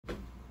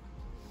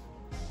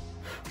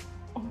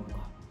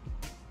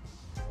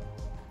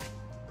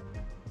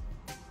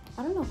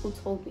don't know who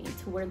told me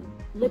to wear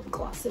lip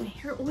gloss, and my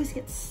hair always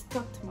gets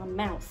stuck to my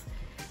mouth.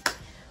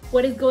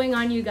 What is going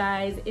on, you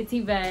guys? It's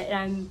Yvette, and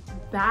I'm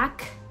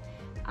back.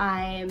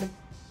 I'm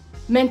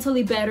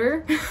mentally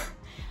better.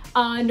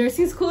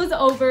 Nursing school is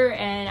over,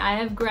 and I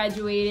have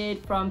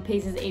graduated from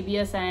PACE's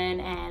Absn,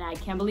 and I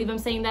can't believe I'm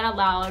saying that out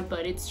loud,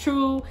 but it's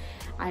true.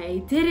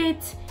 I did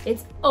it.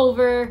 It's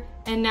over,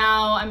 and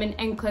now I'm in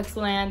NCLEX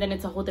land, and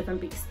it's a whole different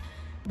beast.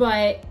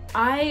 But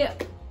I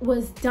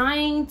was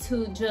dying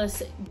to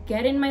just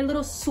get in my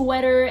little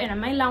sweater and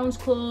my lounge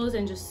clothes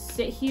and just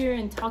sit here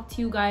and talk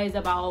to you guys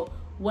about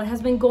what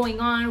has been going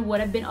on,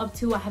 what I've been up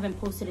to. I haven't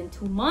posted in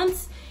 2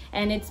 months,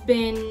 and it's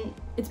been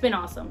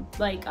awesome.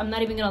 Like, I'm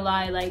not even gonna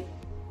lie, like,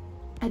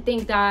 I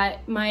think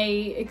that my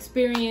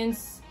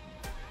experience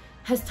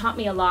has taught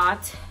me a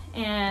lot,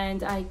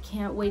 and I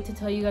can't wait to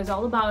tell you guys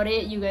all about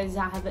it. You guys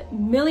have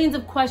millions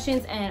of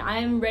questions, and I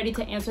am ready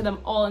to answer them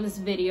all in this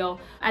video.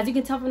 As you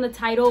can tell from the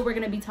title, we're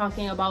gonna be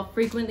talking about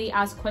frequently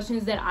asked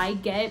questions that I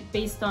get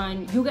based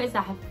on you guys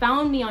that have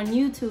found me on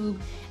YouTube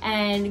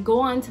and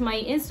go on to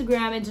my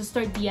Instagram and just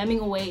start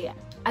DMing away.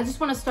 I just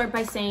wanna start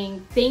by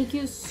saying thank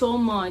you so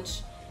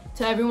much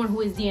to everyone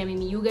who is DMing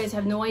me. You guys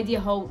have no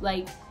idea how,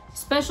 like,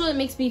 special it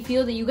makes me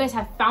feel that you guys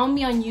have found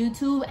me on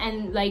YouTube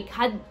and, like,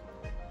 had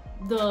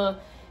the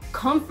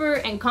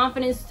comfort and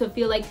confidence to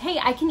feel like, hey,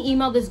 I can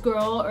email this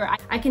girl or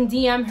I can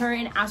DM her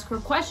and ask her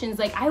questions.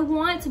 Like, I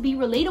want to be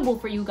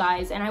relatable for you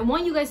guys, and I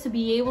want you guys to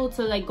be able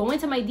to, like, go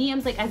into my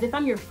DMs like as if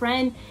I'm your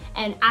friend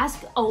and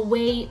ask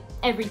away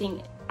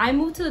everything. I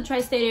moved to the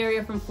tri-state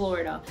area from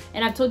Florida,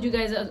 and I've told you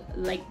guys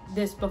like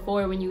this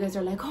before, when you guys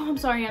are like, oh, I'm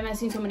sorry I'm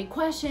asking so many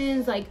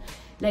questions, like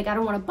I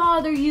don't want to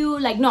bother you.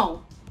 Like,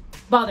 no,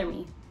 bother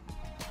me,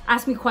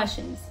 ask me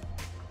questions.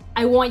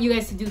 I want you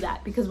guys to do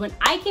that, because when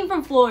I came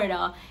from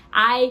Florida,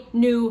 I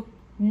knew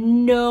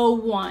no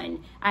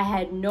one. I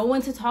had no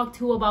one to talk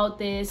to about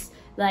this.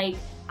 Like,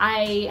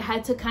 I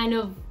had to kind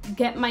of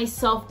get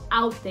myself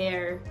out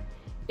there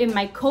in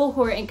my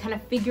cohort and kind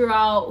of figure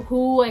out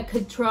who I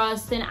could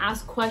trust and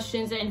ask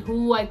questions, and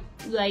who I,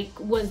 like,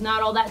 was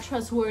not all that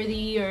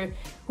trustworthy, or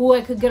who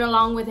I could get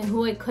along with and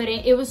who I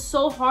couldn't. It was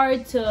so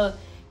hard to,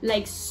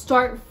 like,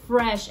 start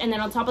fresh, and then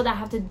on top of that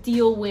have to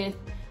deal with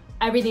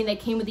everything that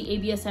came with the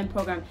ABSN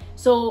program.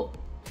 So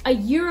a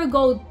year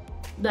ago,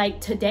 like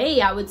today,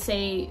 I would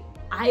say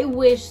I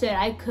wish that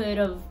I could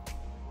have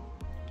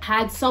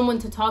had someone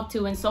to talk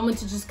to and someone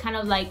to just kind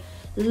of, like,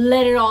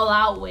 let it all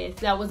out with.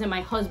 That wasn't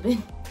my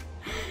husband.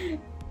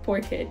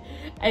 Poor kid.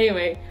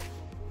 Anyway,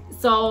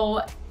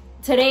 so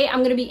today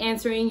I'm gonna be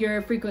answering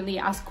your frequently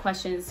asked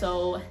questions.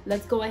 So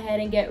let's go ahead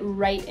and get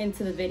right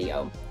into the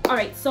video. All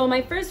right, so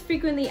my first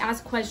frequently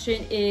asked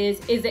question is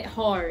it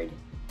hard?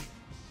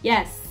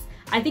 Yes.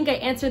 I think I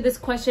answered this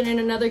question in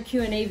another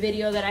Q&A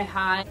video that I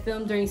had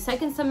filmed during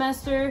second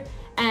semester,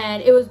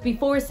 and it was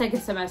before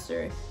second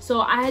semester.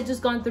 So I had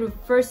just gone through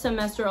first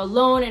semester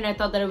alone, and I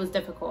thought that it was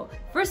difficult.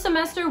 First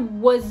semester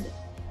was,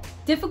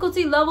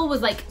 difficulty level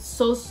was like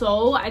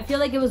so-so. I feel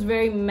like it was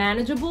very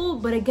manageable,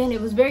 but again, it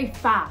was very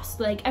fast.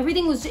 Like,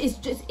 everything was,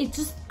 it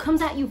just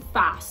comes at you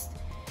fast.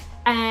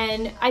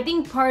 And I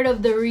think part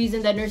of the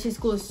reason that nursing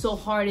school is so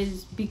hard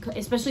is because,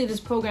 especially this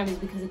program, is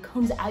because it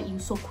comes at you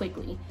so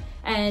quickly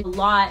and a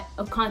lot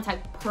of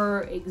contact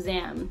per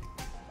exam.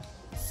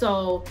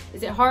 So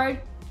is it hard?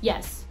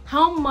 Yes.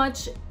 How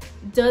much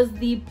does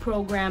the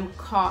program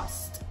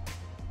cost?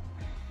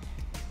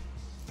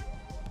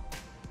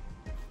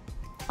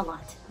 A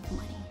lot of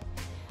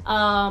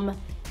money.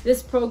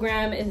 This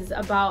program is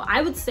about,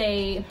 I would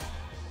say,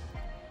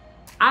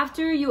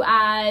 after you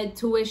add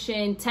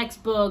tuition,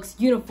 textbooks,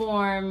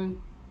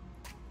 uniform,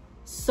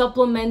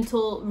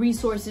 supplemental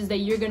resources that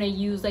you're gonna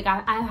use, like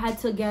I had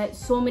to get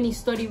so many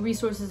study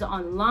resources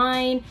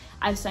online.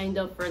 I've signed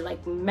up for,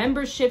 like,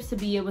 memberships to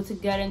be able to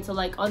get into,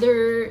 like,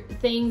 other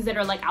things that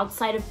are, like,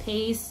 outside of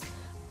PACE.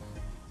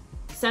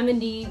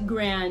 70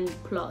 grand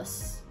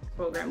plus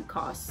program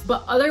costs.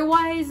 But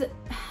otherwise,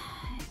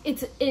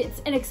 it's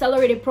an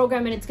accelerated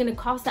program, and it's gonna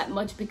cost that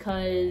much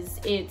because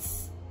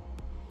it's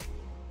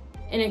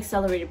an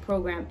accelerated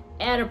program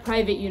at a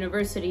private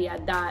university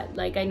at that.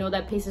 Like, I know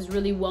that PACE is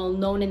really well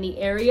known in the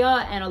area,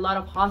 and a lot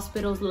of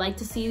hospitals like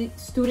to see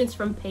students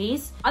from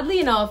PACE.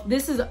 Oddly enough,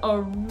 this is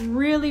a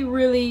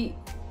really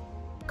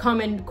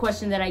common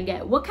question that I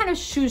get. What kind of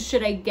shoes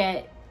should I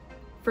get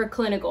for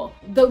clinical?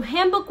 The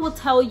handbook will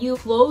tell you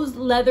closed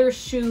leather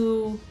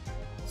shoe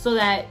so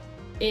that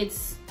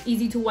it's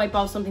easy to wipe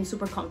off, something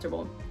super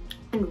comfortable.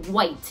 And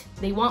white.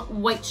 They want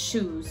white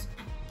shoes.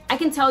 I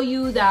can tell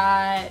you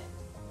that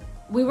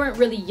we weren't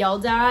really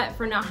yelled at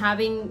for not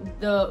having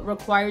the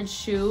required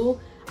shoe.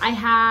 I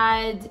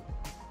had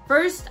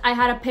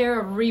a pair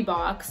of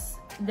Reeboks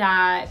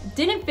that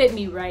didn't fit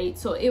me right,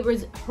 so it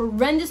was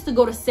horrendous to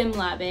go to sim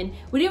lab in.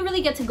 We didn't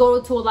really get to go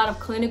to a lot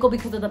of clinical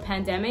because of the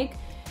pandemic,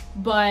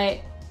 but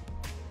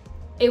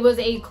it was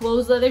a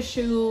closed leather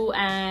shoe,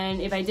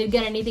 and if I did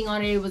get anything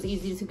on it, it was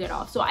easy to get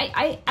off. So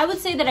I would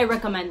say that I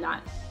recommend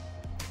that.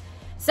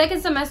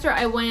 Second semester,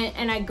 I went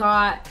and I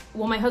got,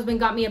 well, my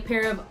husband got me a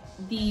pair of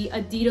the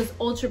Adidas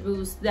Ultra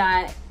Boost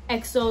that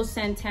XO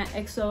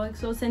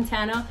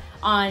Santana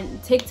on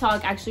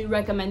TikTok actually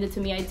recommended to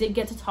me. I did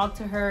get to talk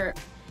to her.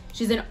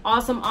 She's an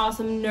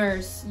awesome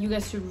nurse. You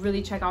guys should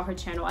really check out her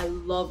channel. I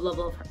love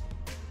her.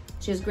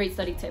 She has great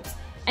study tips.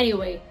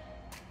 Anyway,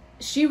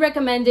 she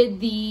recommended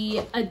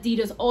the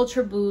Adidas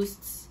Ultra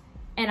Boosts,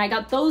 and I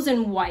got those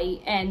in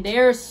white, and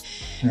they're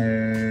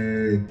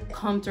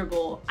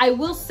comfortable. I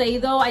will say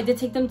though, I did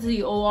take them to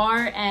the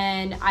OR,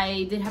 and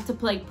I did have to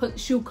like put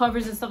shoe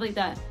covers and stuff like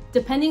that,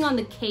 depending on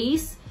the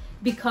case,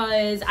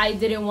 because I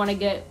didn't want to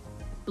get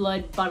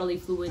blood, bodily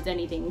fluids,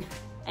 anything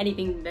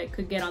that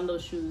could get on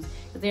those shoes,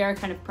 because they are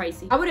kind of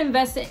pricey. I would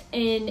invest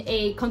in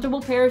a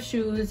comfortable pair of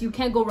shoes. You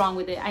can't go wrong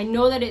with it. I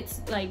know that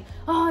it's like,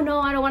 oh no,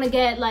 I don't want to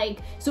get like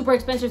super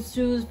expensive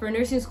shoes for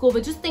nursing school,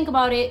 but just think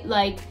about it,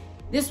 like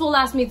this will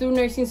last me through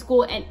nursing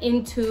school and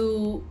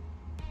into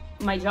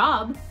my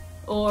job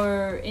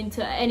or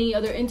into any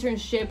other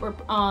internship or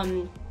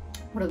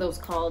what are those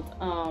called,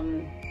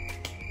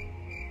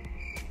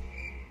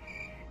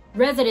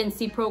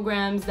 residency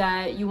programs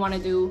that you want to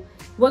do.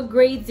 What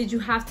grades did you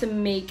have to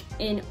make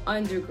in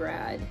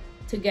undergrad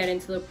to get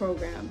into the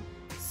program?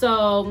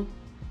 So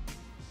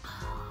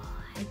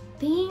I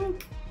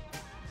think,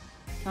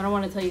 I don't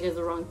want to tell you guys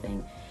the wrong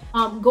thing.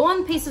 Go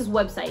on Pace's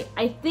website.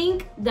 I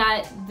think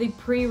that the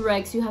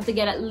prereqs, you have to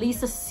get at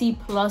least a C+ in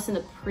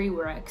the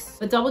prereqs.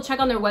 But double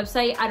check on their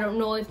website. I don't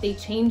know if they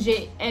change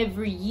it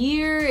every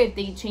year, if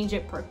they change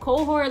it per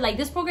cohort. Like,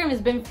 this program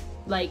has been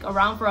like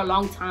around for a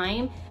long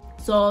time.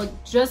 So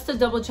just to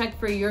double check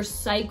for your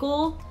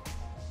cycle,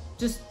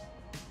 just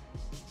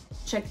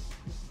check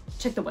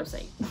the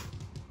website.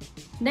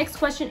 Next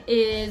question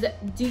is,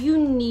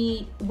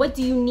 what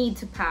do you need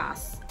to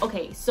pass?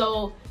 Okay,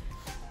 so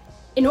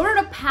in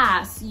order to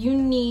pass, you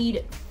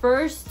need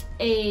first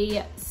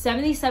a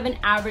 77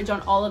 average on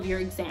all of your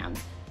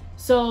exams.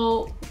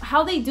 So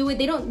how they do it,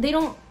 they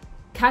don't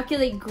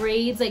calculate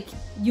grades like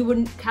you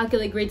wouldn't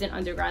calculate grades in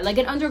undergrad. Like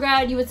in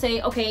undergrad, you would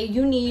say, okay,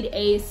 you need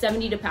a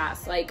 70 to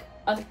pass, like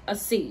a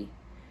C,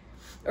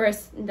 or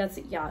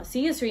yeah,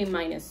 C is 3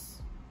 minus.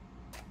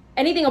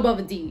 Anything above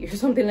a D or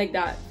something like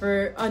that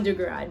for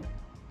undergrad.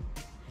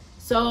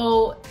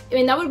 So, I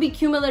mean, that would be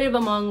cumulative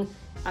among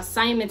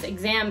assignments,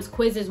 exams,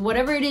 quizzes,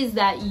 whatever it is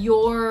that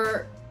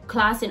your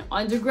class in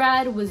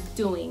undergrad was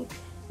doing.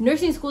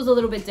 Nursing school is a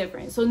little bit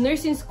different. So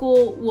nursing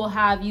school will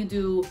have you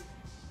do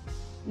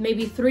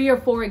maybe 3 or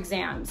 4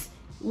 exams.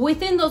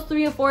 Within those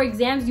 3 or 4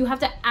 exams, you have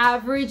to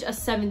average a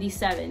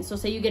 77. So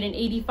say you get an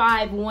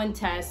 85 one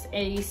test,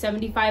 a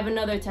 75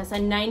 another test, a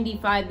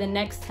 95 the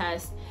next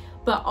test,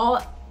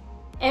 but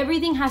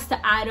everything has to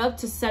add up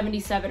to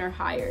 77 or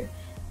higher.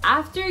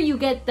 After you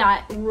get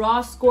that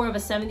raw score of a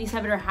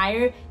 77 or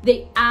higher,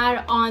 they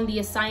add on the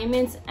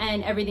assignments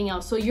and everything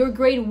else. So your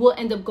grade will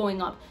end up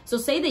going up. So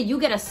say that you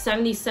get a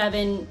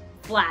 77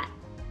 flat,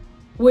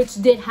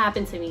 which did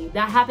happen to me.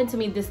 That happened to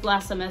me this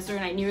last semester,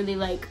 and I nearly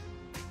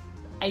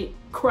it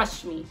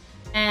crushed me.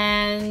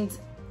 And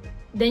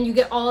then you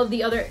get all of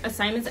the other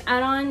assignments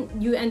add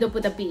on, you end up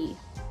with a B,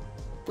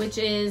 which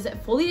is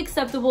fully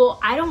acceptable.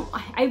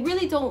 I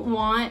really don't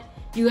want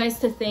you guys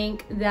to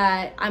think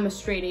that I'm a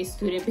straight A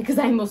student, because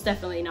I'm most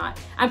definitely not.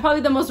 I'm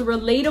probably the most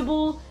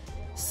relatable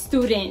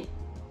student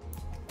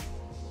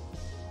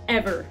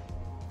ever.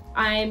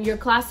 I'm your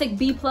classic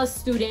B+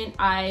 student.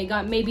 I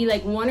got maybe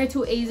like 1 or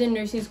 2 A's in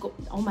nursing school.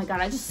 Oh my God,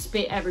 I just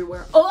spit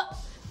everywhere. Oh!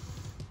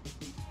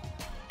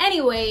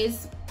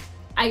 Anyways,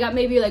 I got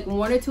maybe like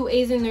 1 or 2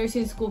 A's in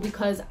nursing school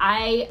because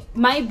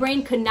my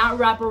brain could not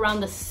wrap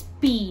around the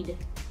speed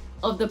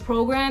of the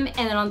program, and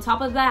then on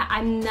top of that,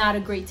 I'm not a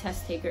great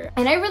test taker,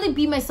 and I really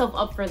beat myself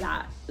up for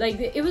that. Like,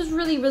 it was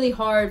really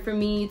hard for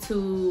me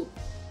to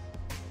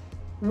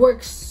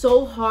work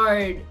so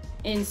hard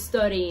in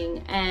studying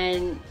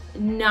and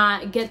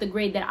not get the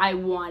grade that I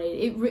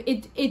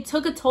wanted. It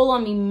took a toll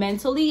on me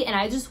mentally, and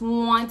I just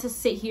want to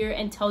sit here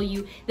and tell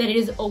you that it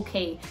is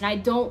okay. And I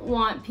don't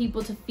want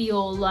people to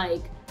feel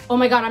like, oh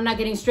my God, I'm not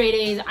getting straight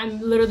A's, I'm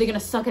literally gonna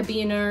suck at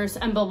being a nurse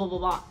and blah blah blah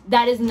blah.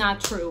 That is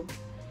not true.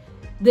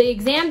 The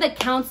exam that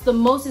counts the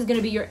most is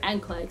gonna be your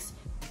NCLEX.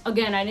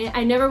 Again,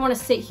 I never wanna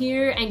sit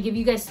here and give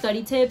you guys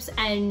study tips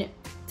and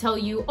tell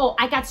you, oh,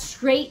 I got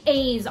straight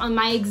A's on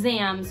my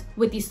exams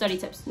with these study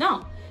tips.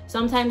 No,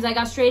 sometimes I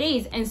got straight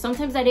A's and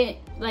sometimes I didn't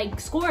like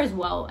score as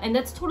well. And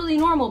that's totally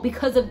normal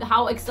because of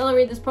how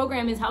accelerated this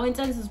program is, how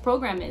intense this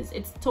program is.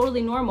 It's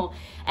totally normal.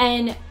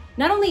 And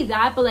not only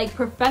that, but like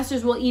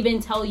professors will even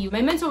tell you.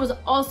 My mentor was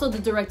also the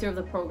director of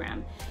the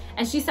program.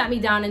 And she sat me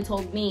down and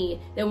told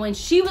me that when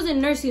she was in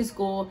nursing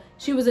school,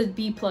 she was a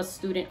B+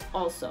 student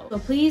also. So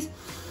please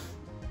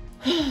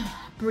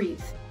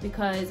breathe,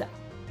 because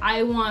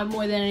I want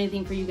more than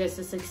anything for you guys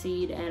to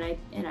succeed, and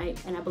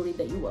I believe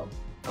that you will.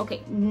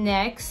 Okay,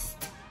 next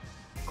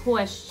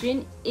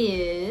question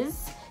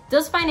is,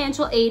 does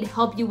financial aid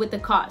help you with the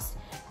cost?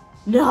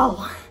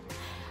 No.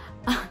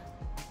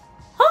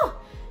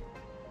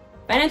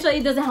 Financial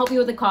aid doesn't help you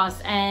with the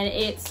cost, and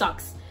it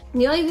sucks.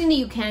 The only thing that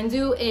you can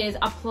do is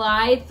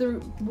apply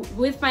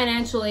with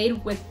financial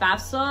aid with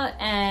FAFSA,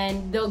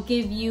 and they'll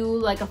give you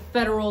like a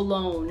federal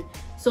loan.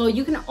 So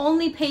you can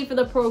only pay for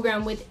the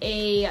program with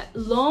a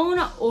loan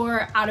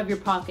or out of your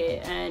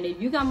pocket. And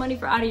if you got money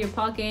for out of your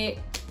pocket,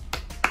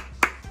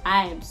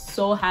 I am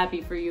so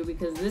happy for you,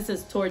 because this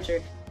is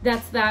torture.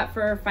 That's that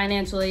for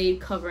financial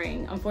aid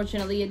covering.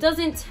 Unfortunately, it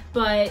doesn't,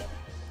 but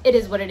it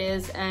is what it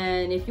is.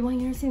 And if you want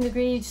your nursing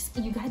degree,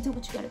 you gotta do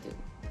what you gotta do,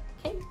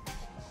 okay?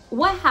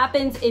 What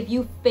happens if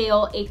you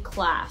fail a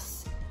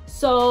class?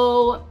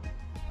 So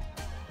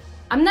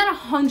I'm not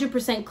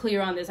 100% clear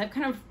on this. I've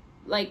kind of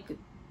like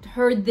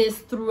heard this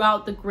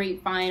throughout the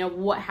grapevine of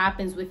what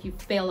happens if you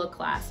fail a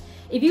class.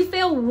 If you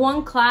fail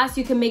one class,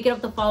 you can make it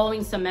up the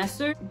following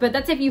semester, but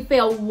that's if you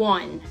fail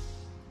one.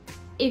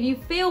 If you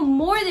fail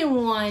more than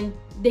one,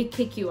 they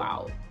kick you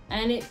out.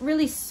 And it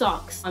really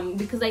sucks,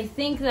 because I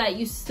think that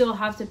you still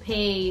have to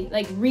pay,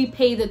 like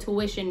repay the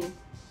tuition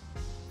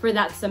for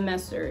that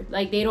semester.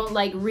 Like they don't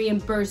like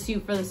reimburse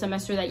you for the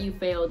semester that you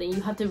failed, and you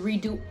have to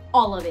redo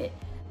all of it.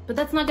 But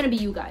that's not gonna be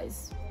you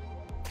guys.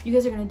 You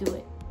guys are gonna do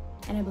it,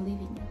 and I believe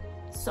in you.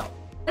 So,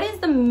 what is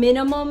the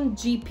minimum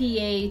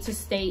GPA to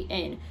stay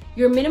in?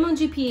 Your minimum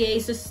GPA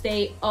is to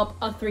stay up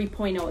a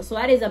 3.0. So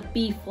that is a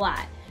B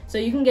flat. So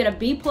you can get a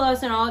B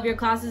plus in all of your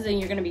classes and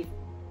you're gonna be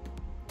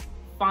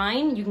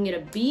fine. You can get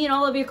a B in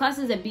all of your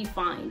classes and be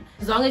fine,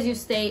 as long as you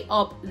stay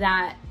up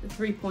that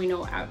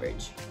 3.0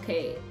 average.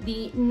 Okay,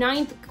 the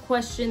 9th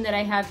question that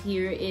I have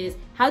here is,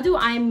 how do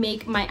I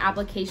make my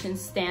application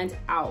stand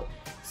out?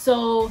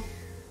 So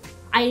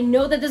I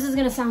know that this is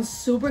gonna sound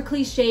super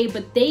cliche,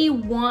 but they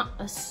want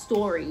a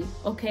story,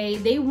 okay?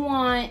 They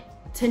want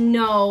to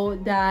know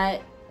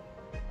that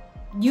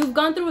you've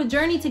gone through a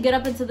journey to get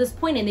up into this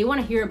point, and they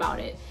wanna hear about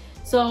it.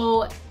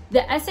 So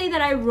the essay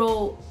that I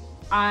wrote,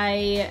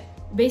 I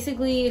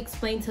basically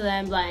explained to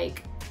them,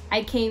 like,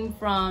 I came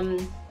from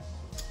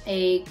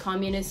a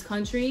communist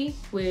country,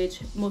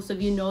 which most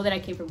of you know that I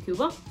came from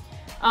Cuba,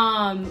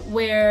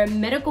 where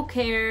medical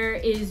care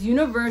is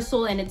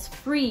universal and it's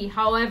free.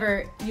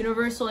 However,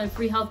 universal and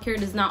free healthcare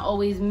does not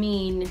always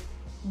mean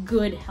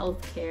good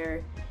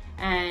healthcare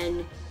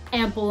and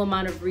ample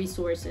amount of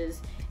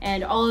resources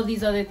and all of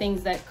these other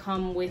things that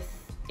come with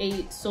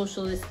a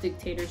socialist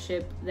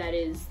dictatorship that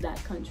is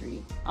that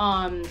country.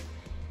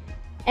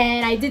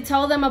 And I did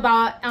tell them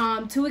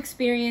about 2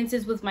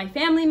 experiences with my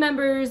family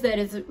members that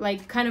is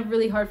like kind of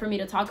really hard for me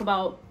to talk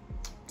about.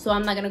 So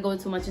I'm not gonna go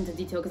too much into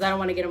detail because I don't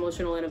want to get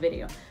emotional in a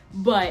video.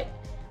 But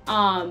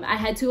I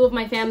had 2 of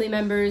my family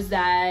members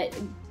that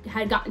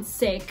had gotten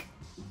sick.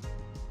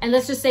 And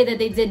let's just say that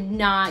they did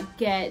not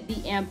get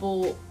the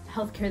ample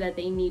healthcare that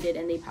they needed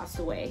and they passed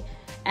away.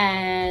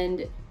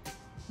 And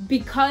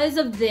because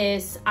of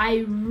this,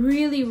 I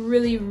really,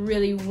 really,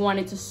 really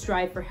wanted to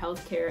strive for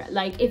healthcare.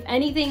 Like, if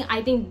anything,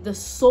 I think the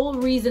sole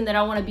reason that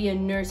I want to be a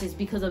nurse is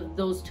because of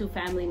those 2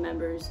 family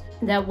members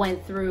that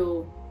went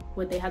through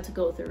what they had to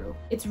go through.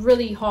 It's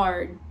really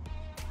hard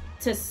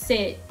to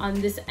sit on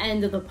this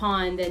end of the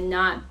pond and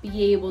not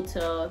be able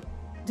to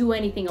do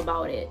anything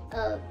about it.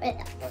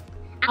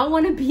 I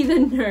want to be the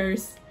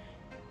nurse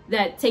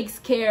that takes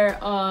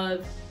care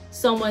of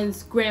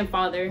someone's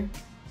grandfather,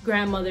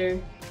 grandmother,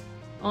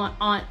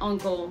 aunt,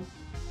 uncle,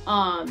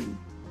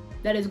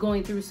 that is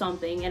going through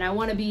something, and I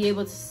want to be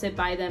able to sit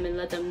by them and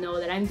let them know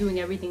that I'm doing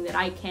everything that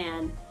I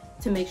can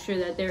to make sure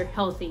that they're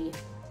healthy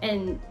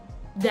and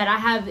that I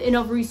have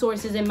enough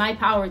resources in my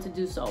power to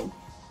do so,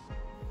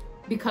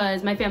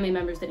 because my family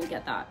members didn't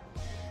get that.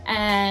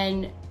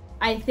 And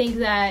I think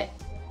that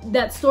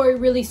that story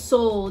really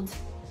sold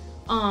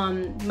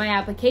my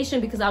application,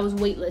 because I was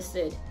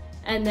waitlisted.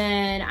 And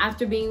then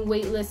after being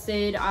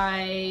waitlisted,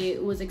 I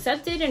was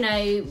accepted and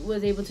I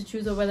was able to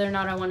choose whether or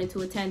not I wanted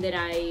to attend, and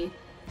I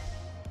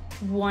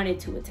wanted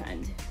to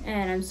attend.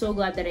 And I'm so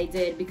glad that I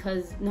did,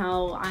 because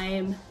now I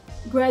am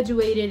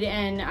graduated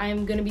and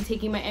I'm gonna be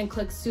taking my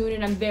NCLEX soon,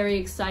 and I'm very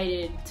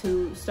excited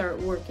to start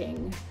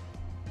working.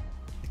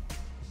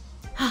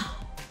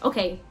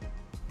 Okay,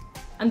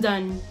 I'm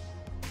done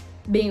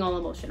being all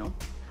emotional.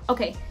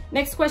 Okay,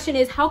 next question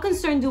is, how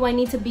concerned do I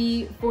need to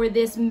be for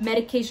this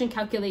medication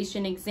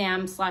calculation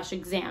exams?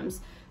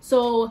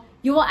 So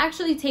you will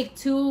actually take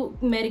 2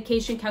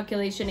 medication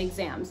calculation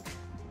exams.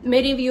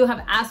 Many of you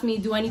have asked me,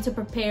 do I need to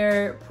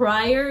prepare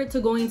prior to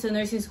going to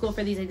nursing school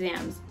for these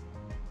exams?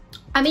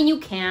 I mean, you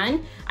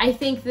can. I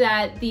think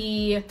that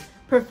the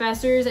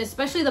professors,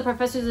 especially the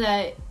professors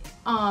that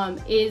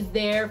is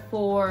there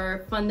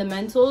for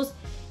fundamentals,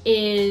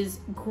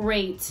 is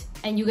great,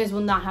 and you guys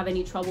will not have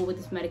any trouble with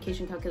this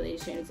medication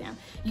calculation exam.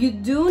 You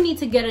do need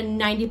to get a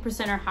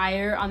 90% or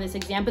higher on this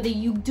exam, but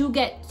you do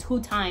get 2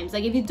 times.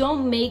 Like, if you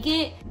don't make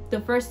it the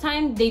first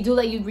time, they do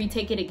let you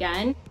retake it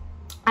again.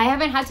 I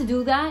haven't had to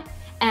do that,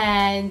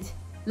 and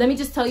let me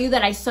just tell you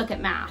that I suck at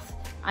math.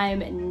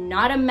 I'm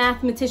not a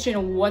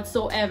mathematician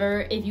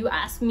whatsoever. If you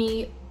ask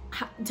me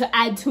to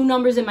add 2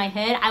 numbers in my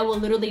head, I will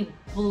literally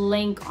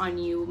blank on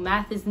you.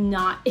 Math is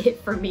not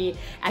it for me.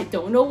 I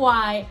don't know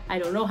why, I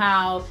don't know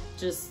how,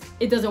 just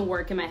it doesn't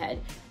work in my head.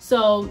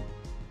 So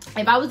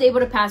If I was able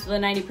to pass with a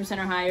 90%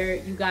 or higher,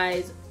 you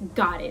guys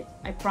got it.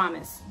 I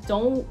promise.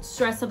 Don't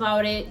stress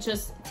about it.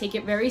 Just take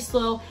it very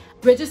slow.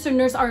 Registered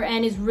Nurse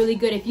RN is really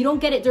good. If you don't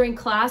get it during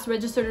class,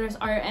 Registered Nurse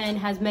RN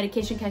has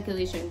medication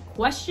calculation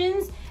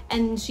questions,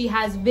 and she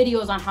has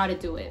videos on how to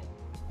do it.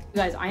 You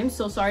guys, I am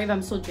so sorry if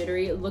I'm so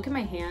jittery. Look at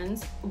my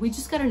hands. We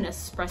just got an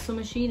espresso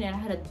machine and I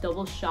had a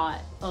double shot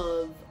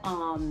of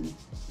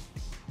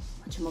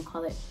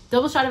whatchamacallit?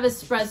 Double shot of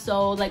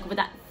espresso, like with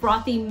that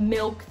frothy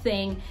milk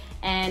thing,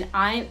 and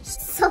I'm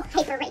so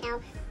hyper right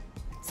now.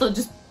 So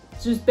just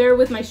bear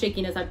with my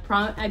shakiness. I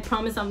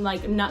promise I'm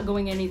like not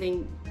going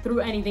through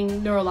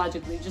anything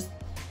neurologically.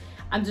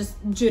 I'm just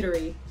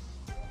jittery.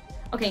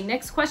 Okay,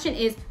 next question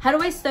is, how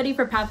do I study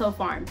for Patho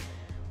Pharm?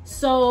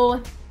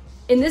 So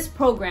in this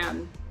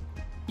program,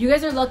 you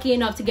guys are lucky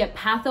enough to get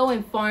Patho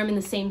and Pharm in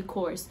the same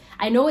course.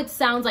 I know it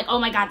sounds like, oh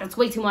my God, that's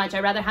way too much.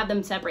 I'd rather have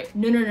them separate.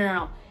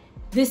 No.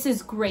 This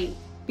is great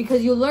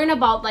because you learn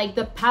about like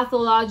the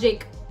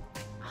pathologic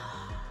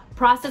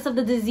process of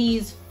the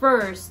disease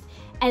first,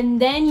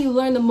 and then you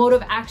learn the mode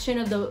of action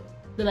of the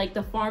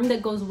pharm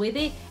that goes with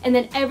it, and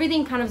then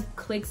everything kind of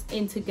clicks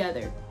in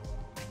together.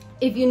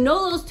 If you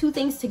know those two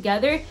things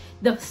together,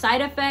 the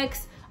side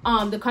effects,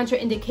 the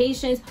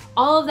contraindications,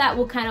 all of that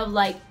will kind of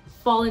like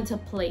fall into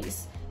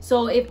place.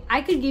 So if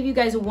I could give you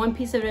guys one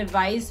piece of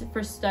advice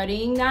for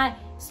studying that,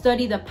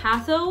 study the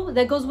patho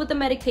that goes with the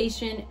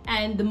medication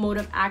and the mode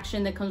of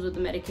action that comes with the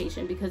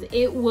medication, because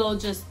it will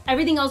just,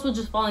 everything else will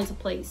just fall into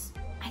place.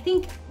 I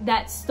think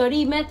that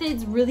study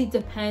methods really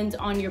depend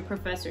on your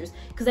professors,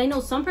 because I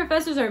know some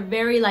professors are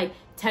very like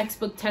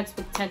textbook.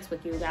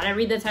 You gotta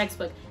read the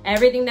textbook.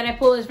 Everything that I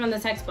pull is from the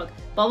textbook,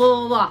 blah, blah,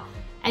 blah, blah.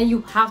 And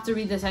you have to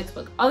read the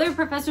textbook. Other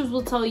professors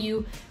will tell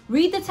you,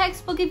 read the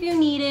textbook if you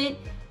need it,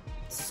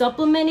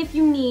 supplement if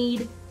you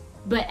need,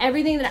 but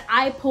everything that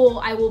I pull,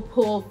 I will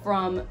pull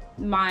from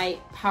my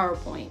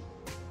PowerPoint.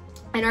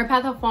 And our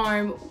Patho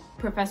Pharm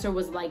professor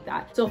was like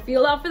that. So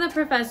feel out for the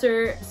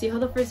professor, see how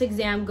the first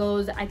exam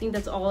goes. I think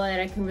that's all that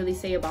I can really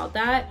say about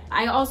that.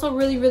 I also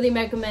really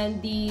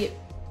recommend the,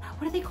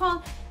 what are they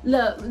called?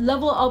 The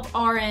Level Up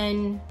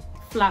RN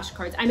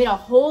flashcards. I made a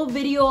whole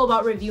video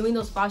about reviewing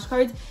those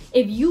flashcards.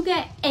 If you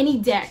get any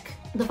deck,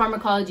 the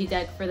pharmacology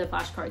deck for the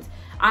flashcards,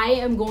 I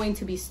am going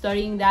to be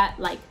studying that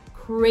like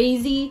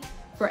crazy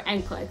for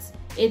NCLEX.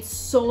 It's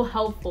so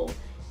helpful.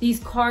 These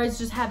cards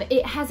just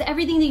it has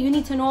everything that you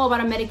need to know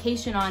about a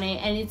medication on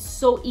it, and it's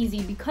so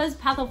easy because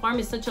Patho Pharm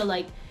is such a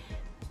like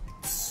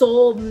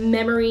soul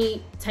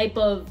memory type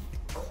of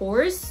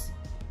course.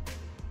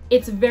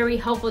 It's very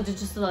helpful to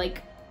just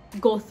like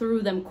go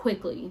through them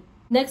quickly.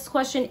 Next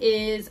question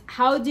is,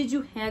 how did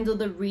you handle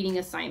the reading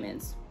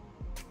assignments?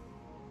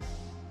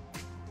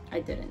 I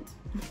didn't.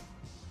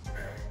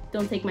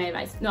 Don't take my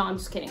advice. No, I'm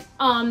just kidding.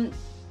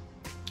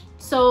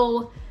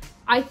 So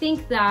I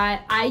think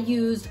that I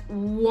used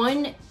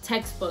one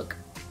textbook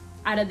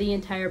out of the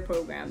entire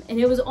program, and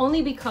it was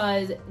only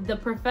because the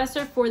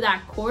professor for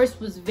that course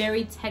was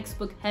very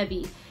textbook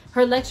heavy.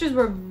 Her lectures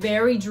were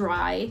very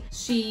dry.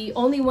 She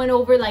only went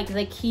over like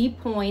the key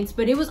points,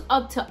 but it was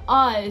up to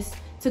us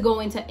to go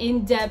into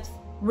in-depth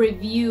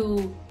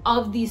review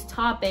of these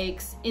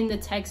topics in the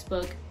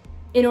textbook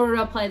in order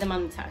to apply them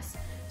on the test.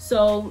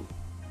 So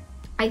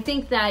I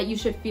think that you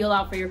should feel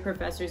out for your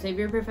professors. If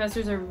your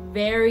professors are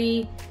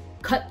very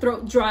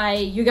cutthroat dry,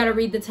 you gotta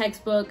read the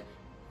textbook,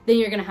 then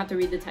you're gonna have to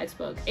read the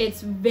textbook.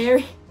 It's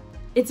very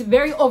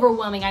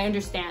overwhelming, I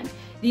understand.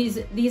 These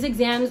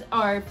exams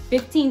are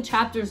 15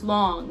 chapters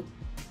long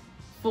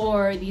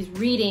for these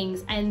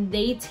readings, and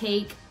they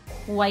take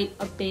quite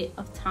a bit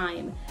of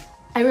time.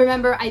 I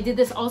remember I did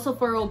this also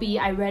for OB.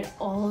 I read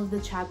all of the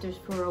chapters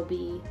for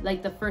OB,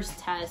 like the first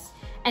test.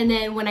 And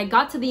then when I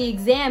got to the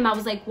exam, I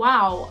was like,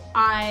 wow,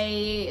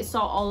 I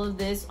saw all of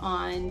this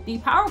on the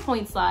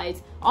PowerPoint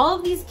slides. All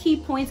of these key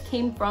points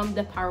came from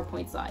the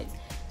PowerPoint slides.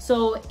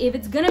 So if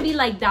it's gonna be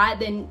like that,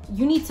 then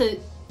you need to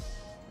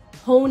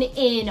hone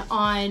in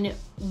on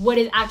what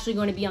is actually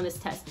going to be on this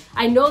test.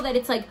 I know that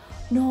it's like,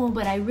 no,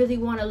 but I really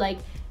wanna like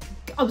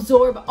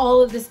absorb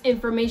all of this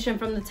information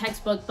from the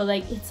textbook, but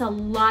like it's a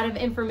lot of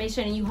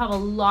information and you have a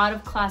lot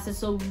of classes,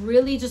 so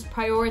really just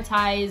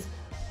prioritize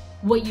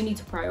what you need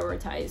to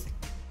prioritize.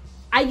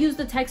 I use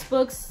the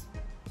textbooks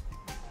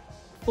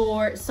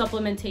for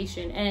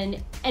supplementation,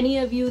 and any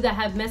of you that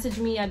have messaged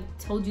me, I've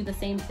told you the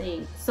same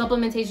thing.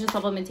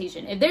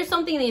 Supplementation. If there's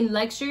something in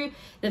lecture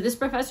that this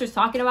professor is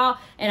talking about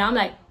and I'm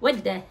like,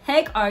 what the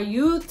heck are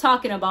you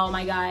talking about,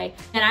 my guy?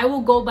 And I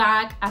will go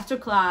back after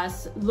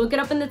class, look it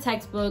up in the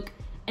textbook,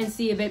 and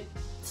see if it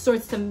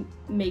starts to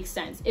make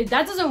sense. If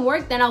that doesn't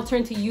work, then I'll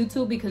turn to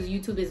YouTube, because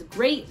YouTube is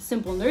great.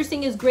 Simple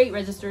Nursing is great.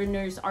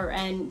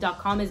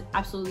 RegisteredNurseRN.com is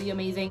absolutely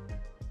amazing.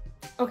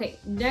 Okay,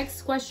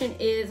 next question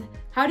is,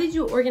 how did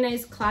you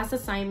organize class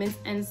assignments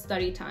and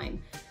study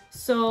time?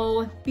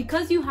 So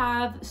because you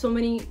have so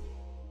many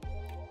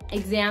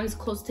exams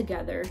close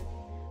together,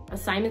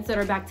 assignments that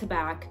are back to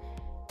back,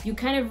 you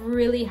kind of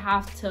really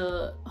have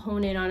to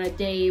hone in on a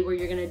day where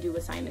you're gonna do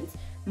assignments.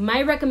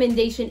 My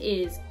recommendation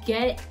is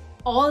get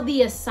all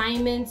the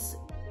assignments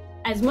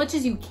as much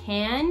as you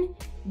can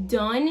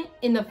done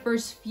in the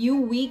first few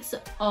weeks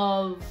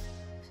of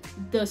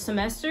the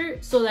semester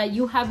so that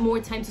you have more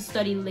time to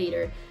study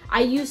later.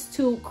 I used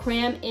to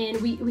cram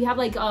in, we have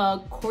like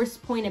a course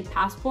point and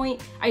pass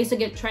point. I used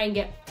to try and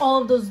get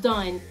all of those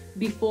done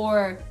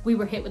before we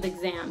were hit with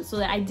exams so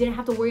that I didn't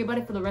have to worry about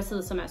it for the rest of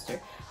the semester.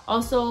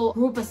 Also,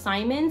 group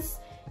assignments,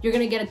 you're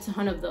gonna get a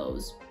ton of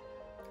those.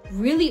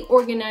 Really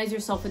organize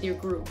yourself with your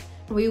group.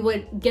 We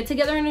would get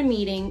together in a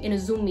meeting, in a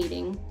Zoom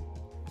meeting,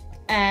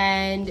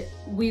 and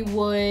we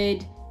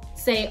would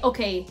say,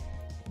 okay,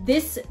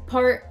 this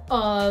part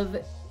of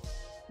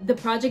the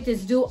project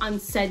is due on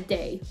said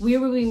day. We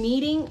will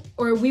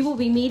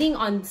be meeting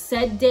on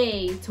said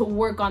day to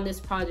work on this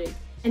project.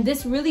 And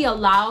this really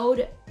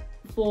allowed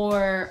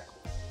for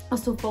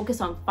us to focus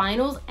on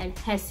finals and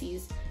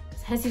HESIs.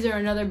 HESIs are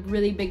another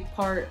really big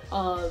part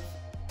of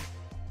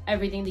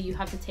everything that you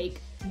have to take.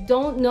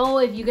 Don't know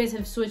if you guys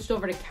have switched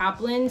over to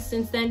Kaplan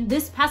since then.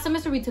 This past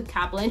semester we took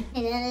Kaplan.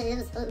 And it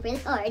was really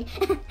hard.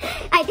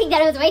 I think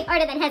that it was way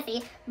harder than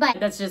HESI, but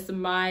that's just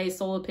my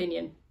sole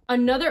opinion.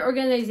 Another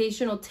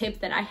organizational tip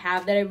that I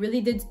have that I really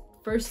did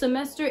first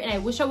semester, and I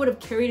wish I would have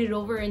carried it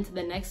over into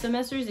the next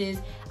semesters, is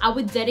I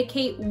would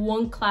dedicate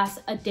one class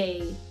a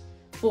day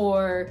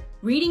for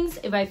readings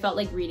if I felt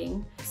like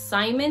reading,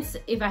 assignments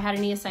if I had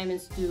any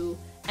assignments due,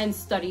 and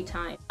study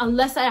time.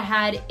 Unless I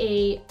had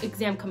an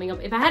exam coming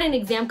up. If I had an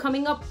exam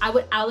coming up, I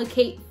would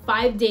allocate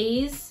 5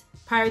 days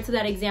prior to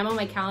that exam on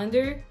my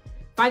calendar,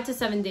 5 to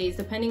 7 days,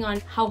 depending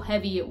on how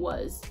heavy it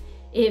was.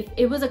 If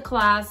it was a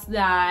class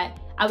that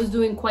I was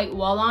doing quite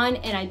well on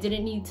and I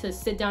didn't need to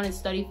sit down and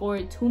study for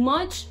it too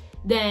much,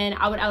 then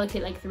I would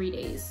allocate like 3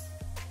 days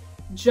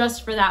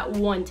just for that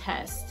one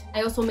test.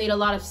 I also made a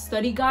lot of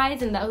study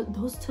guides, and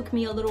those took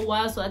me a little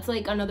while, so that's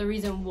like another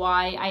reason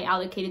why I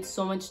allocated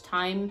so much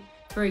time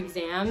for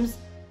exams,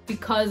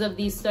 because of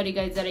these study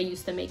guides that I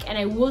used to make. And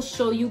I will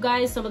show you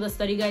guys some of the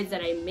study guides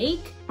that I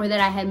make or that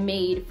I had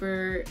made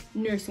for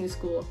nursing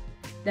school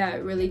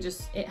that really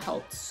just, it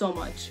helped so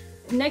much.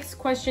 Next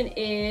question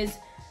is,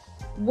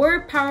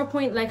 were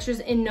PowerPoint lectures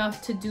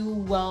enough to do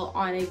well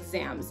on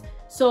exams?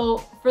 So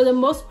for the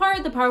most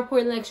part, the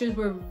PowerPoint lectures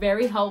were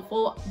very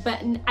helpful,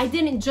 but I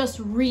didn't just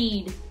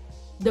read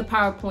the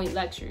PowerPoint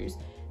lectures.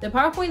 The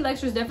PowerPoint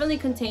lectures definitely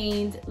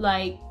contained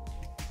like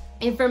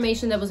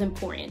information that was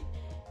important.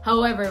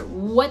 However,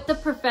 what the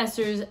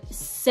professors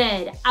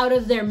said out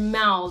of their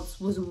mouths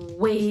was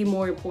way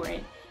more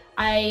important.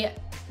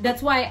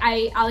 That's why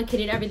I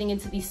allocated everything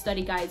into these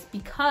study guides,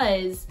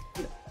 because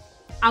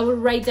I would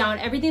write down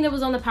everything that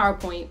was on the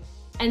PowerPoint,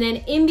 and then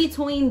in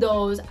between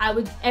those,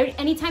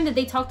 anytime that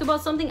they talked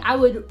about something, I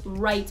would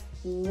write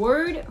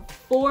word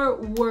for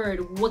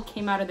word what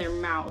came out of their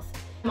mouth.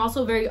 I'm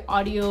also very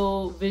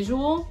audio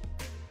visual,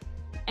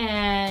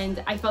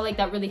 and I felt like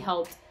that really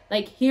helped.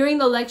 Like hearing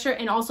the lecture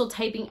and also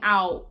typing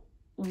out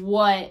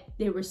what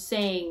they were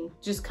saying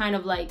just kind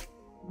of like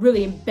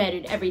really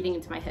embedded everything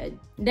into my head.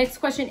 Next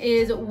question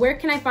is, where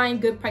can I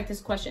find good practice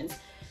questions?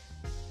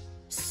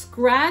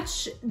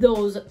 Scratch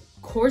those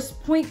course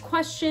point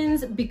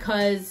questions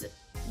because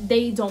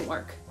they don't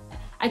work.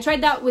 I tried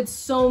that with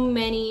so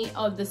many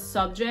of the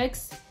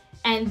subjects,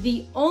 and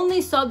the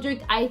only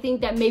subject I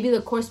think that maybe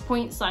the course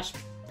point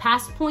 /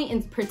 pass point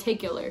in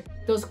particular,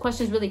 those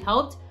questions really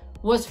helped,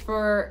 was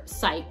for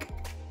psych.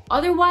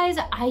 Otherwise,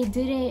 I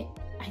didn't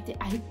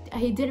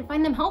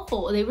find them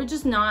helpful. They were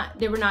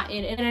not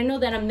in it. And I know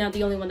that I'm not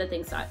the only one that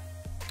thinks that.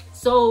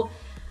 So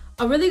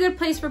a really good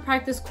place for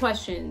practice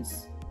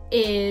questions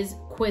is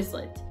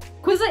Quizlet.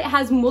 Quizlet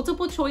has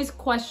multiple choice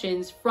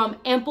questions from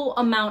ample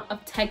amount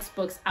of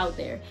textbooks out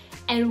there.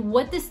 And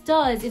what this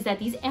does is that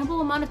these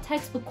ample amount of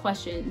textbook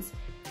questions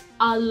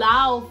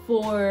allow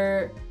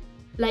for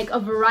like a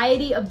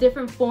variety of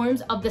different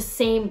forms of the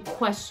same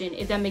question,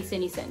 if that makes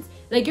any sense.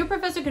 Like your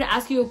professor could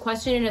ask you a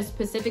question in a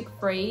specific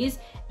phrase,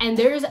 and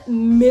there's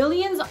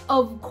millions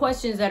of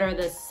questions that are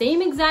the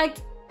same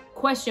exact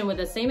question with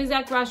the same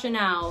exact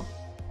rationale,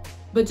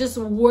 but just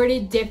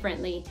worded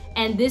differently.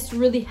 And this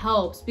really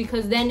helps,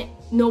 because then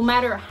no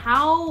matter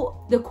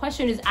how the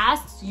question is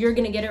asked, you're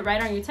gonna get it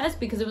right on your test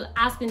because it was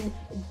asked in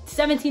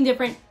 17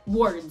 different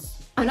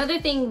words. Another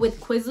thing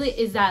with Quizlet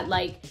is that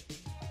like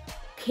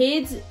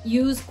kids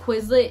use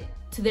Quizlet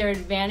to their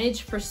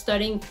advantage for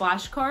studying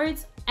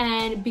flashcards,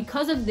 and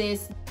because of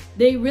this,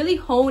 they really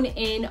hone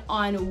in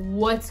on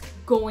what's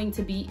going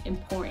to be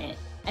important.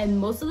 And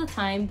most of the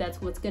time,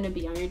 that's what's gonna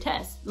be on your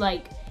test.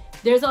 Like,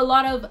 there's a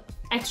lot of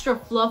extra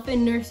fluff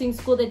in nursing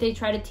school that they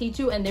try to teach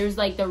you, and there's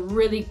like the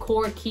really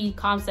core key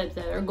concepts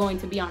that are going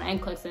to be on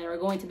NCLEX and are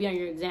going to be on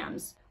your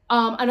exams.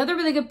 Another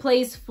really good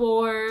place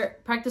for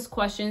practice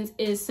questions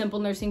is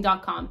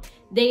simplenursing.com.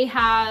 They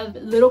have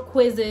little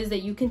quizzes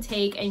that you can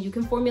take and you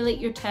can formulate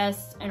your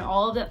tests and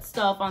all of that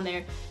stuff on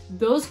there.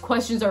 Those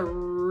questions are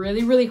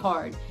really, really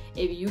hard.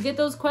 If you get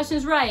those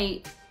questions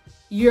right,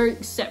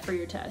 you're set for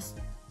your test.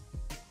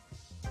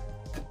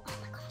 Oh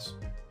my gosh.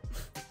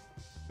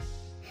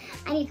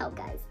 I need help,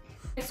 guys.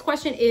 Next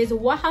question is,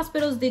 what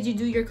hospitals did you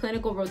do your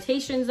clinical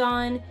rotations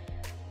on?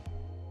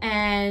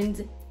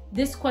 And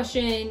This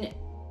question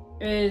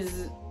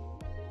is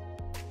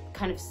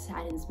kind of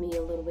saddens me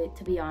a little bit,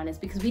 to be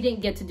honest, because we didn't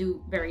get to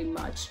do very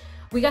much.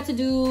 We got to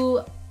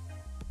do,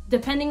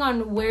 depending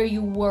on where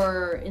you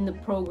were in the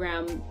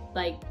program,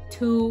 like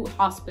 2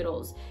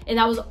 hospitals, and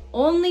that was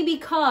only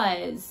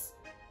because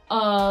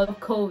of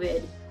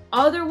COVID.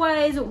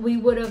 Otherwise, we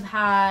would have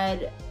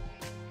had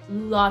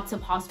lots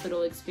of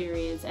hospital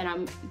experience,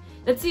 and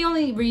that's the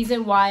only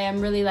reason why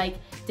I'm really like,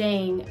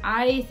 dang,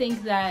 I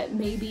think that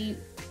maybe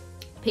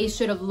PACE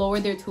should have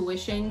lowered their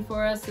tuition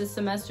for us this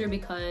semester,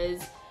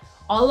 because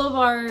all of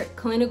our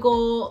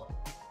clinical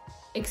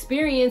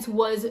experience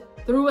was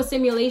through a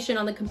simulation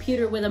on the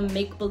computer with a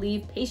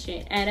make-believe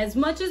patient. And as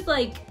much as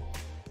like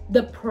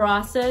the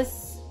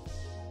process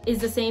is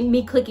the same,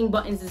 me clicking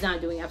buttons is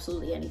not doing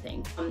absolutely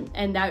anything.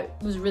 And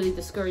that was really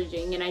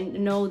discouraging. And I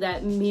know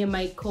that me and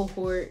my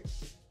cohort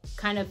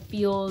kind of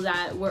feel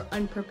that we're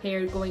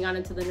unprepared going on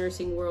into the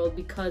nursing world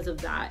because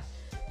of that.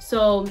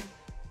 So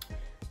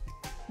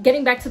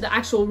getting back to the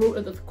actual root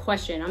of the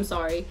question, I'm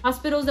sorry.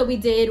 Hospitals that we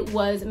did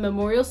was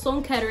Memorial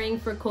Sloan Kettering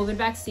for COVID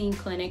vaccine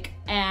clinic,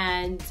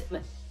 and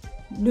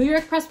New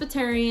York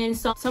Presbyterian.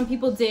 Some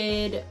people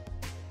did,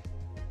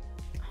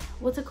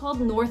 what's it called?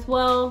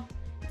 Northwell,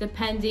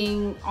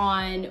 depending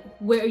on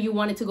where you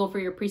wanted to go for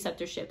your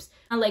preceptorships.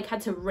 I like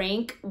had to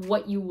rank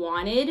what you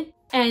wanted,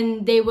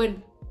 and they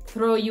would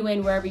throw you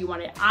in wherever you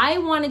wanted. I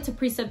wanted to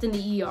precept in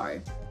the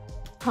ER.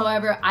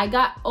 However, I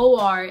got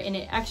OR, and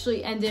it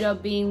actually ended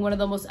up being one of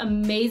the most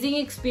amazing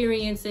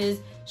experiences.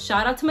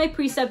 Shout out to my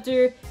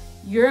preceptor.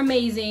 You're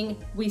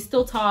amazing. We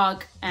still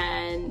talk,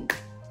 and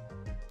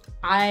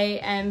I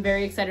am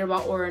very excited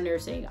about OR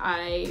nursing.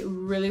 I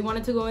really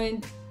wanted to go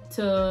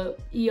into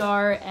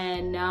ER,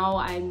 and now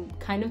I'm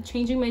kind of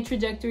changing my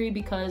trajectory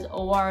because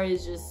OR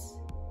is just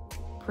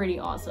pretty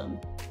awesome.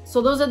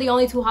 So those are the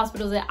only 2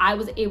 hospitals that I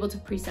was able to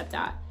precept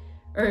at,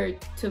 or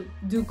to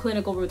do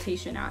clinical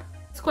rotation at.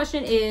 This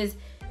question is,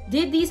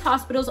 did these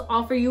hospitals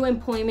offer you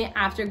employment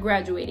after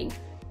graduating?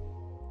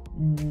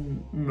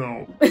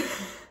 No.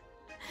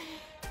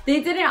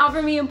 They didn't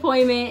offer me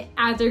employment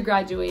after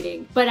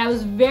graduating, but I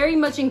was very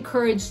much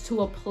encouraged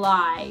to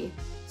apply.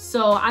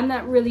 So I'm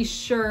not really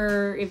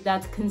sure if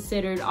that's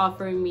considered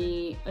offering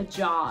me a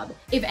job.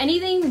 If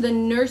anything, the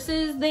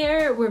nurses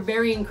there were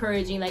very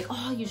encouraging, like,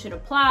 oh, you should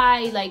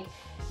apply, like,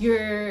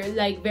 you're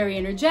like very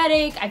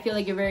energetic. I feel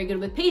like you're very good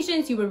with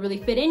patients. You would really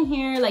fit in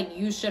here. Like,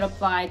 you should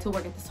apply to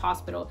work at this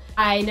hospital.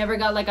 I never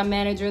got like a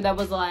manager that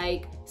was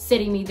like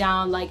sitting me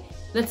down, like,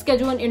 let's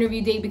schedule an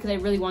interview date because I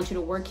really want you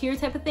to work here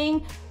type of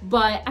thing.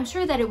 But I'm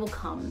sure that it will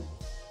come.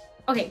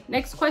 Okay,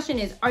 next question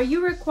is, are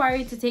you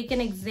required to take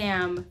an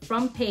exam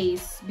from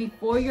PACE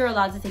before you're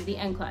allowed to take the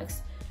NCLEX?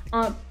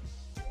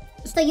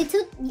 So you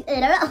took,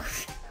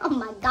 oh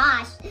my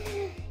gosh.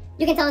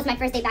 You can tell it's my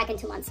first day back in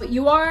 2 months. But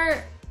you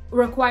are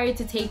required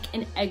to take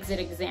an exit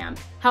exam.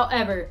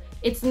 However,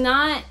 it's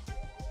not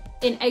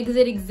an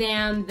exit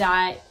exam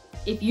that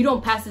if you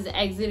don't pass this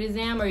exit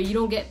exam, or you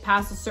don't get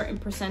past a certain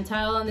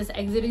percentile on this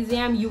exit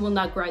exam, you will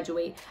not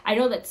graduate. I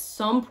know that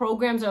some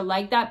programs are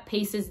like that.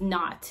 PACE is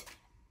not,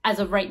 as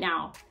of right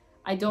now.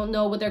 I don't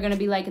know what they're gonna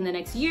be like in the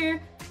next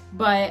year,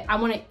 but I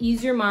wanna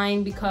ease your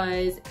mind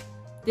because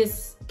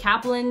this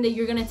Kaplan that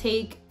you're gonna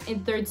take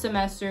in 3rd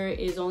semester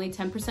is only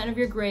 10% of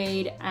your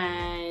grade,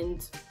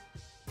 and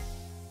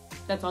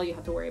that's all you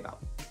have to worry about.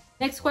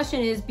 Next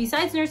question is,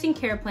 besides nursing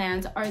care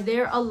plans, are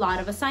there a lot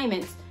of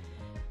assignments?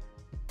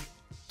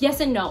 Yes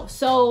and no.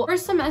 So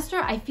first semester,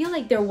 I feel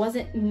like there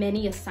wasn't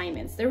many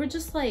assignments. There were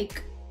just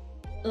like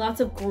lots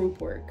of group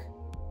work,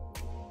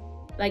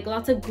 like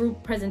lots of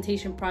group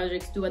presentation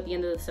projects due at the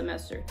end of the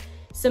semester.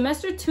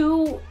 Semester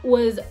 2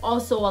 was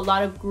also a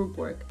lot of group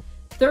work.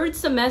 3rd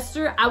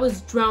semester, I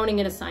was drowning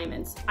in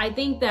assignments. I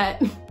think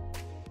that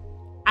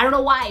I don't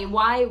know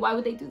why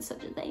would they do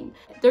such a thing?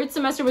 3rd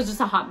semester was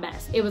just a hot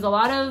mess. It was a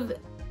lot of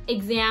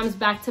exams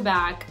back to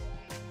back.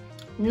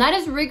 Not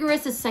as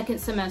rigorous as 2nd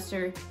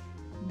semester,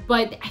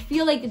 but I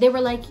feel like they were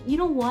like, you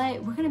know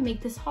what? We're gonna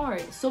make this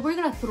hard. So we're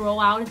gonna throw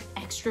out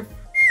extra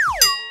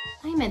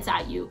assignments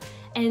at you.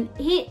 And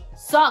it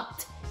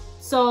sucked.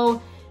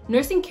 So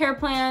nursing care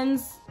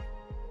plans,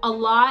 a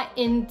lot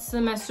in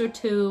semester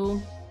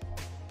 2,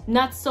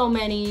 not so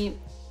many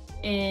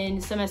in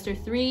semester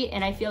 3,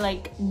 and I feel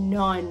like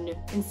none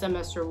in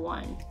semester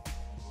 1.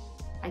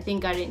 I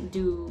think I didn't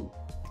do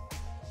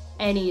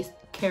any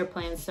care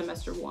plans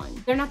semester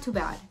 1. They're not too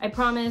bad, I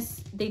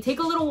promise. They take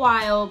a little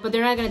while, but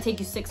they're not gonna take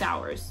you 6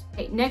 hours.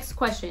 Okay, next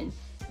question.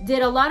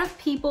 Did a lot of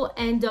people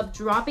end up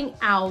dropping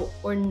out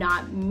or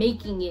not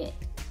making it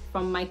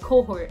from my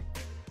cohort?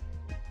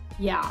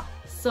 Yeah,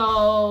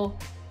 so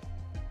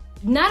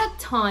not a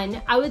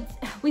ton.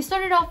 We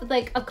started off with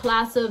like a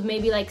class of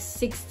maybe like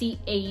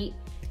 68,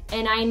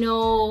 and I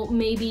know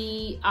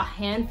maybe a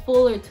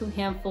handful or 2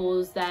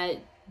 handfuls that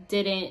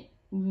didn't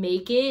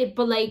make it,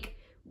 but like,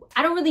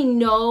 I don't really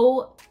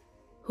know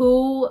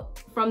who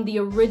from the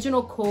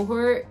original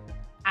cohort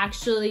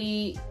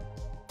actually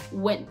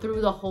went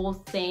through the whole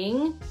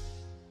thing.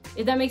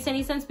 if that makes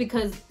any sense,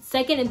 because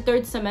second and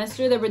third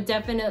semester, there were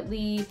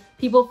definitely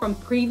people from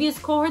previous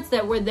cohorts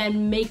that were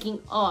then making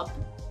up.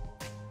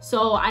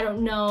 So I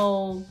don't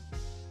know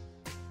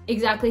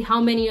exactly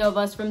how many of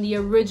us from the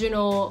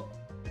original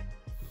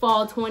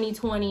fall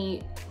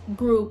 2020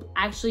 group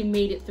actually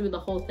made it through the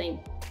whole thing,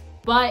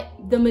 but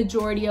the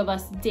majority of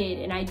us did.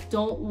 And I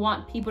don't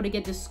want people to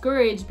get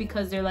discouraged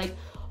because they're like,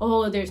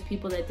 oh, there's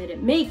people that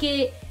didn't make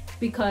it,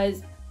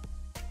 because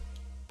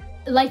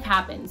life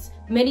happens.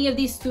 Many of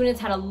these students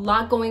had a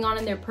lot going on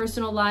in their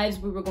personal lives.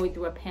 We were going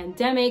through a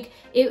pandemic.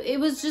 It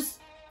was just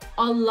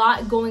a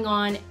lot going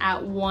on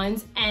at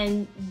once,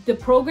 and the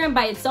program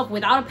by itself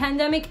without a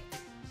pandemic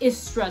is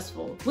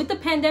stressful. With the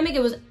pandemic,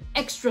 it was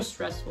extra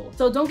stressful.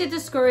 So don't get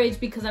discouraged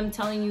because I'm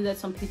telling you that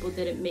some people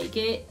didn't make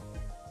it.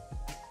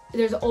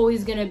 There's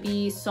always gonna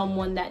be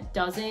someone that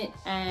doesn't,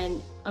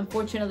 and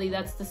unfortunately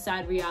that's the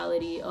sad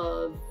reality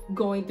of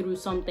going through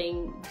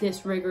something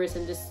this rigorous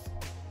and this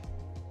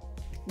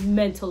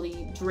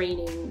mentally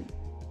draining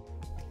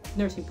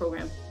nursing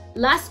program.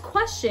 Last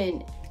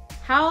question.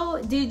 How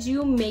did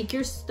you make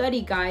your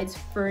study guides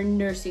for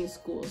nursing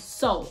school?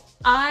 So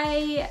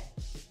I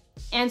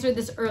answered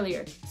this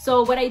earlier.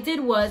 So what I did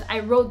was I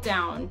wrote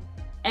down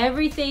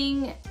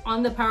everything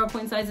on the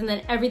PowerPoint slides and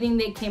then everything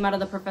that came out of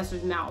the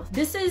professor's mouth.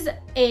 This is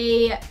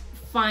a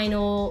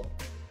final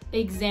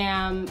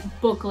exam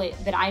booklet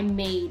that I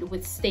made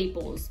with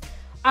staples.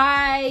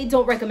 I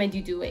don't recommend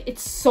you do it.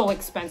 It's so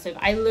expensive.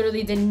 I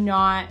literally did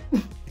not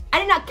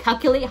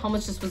calculate how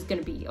much this was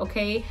gonna be,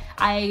 okay?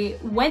 I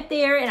went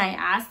there and I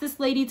asked this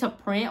lady to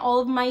print all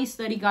of my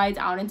study guides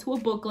out into a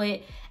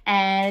booklet,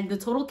 and the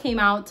total came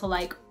out to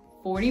like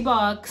 40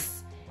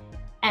 bucks.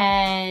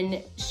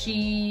 And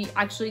she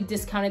actually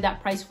discounted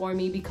that price for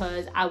me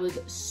because I was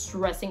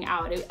stressing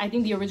out. I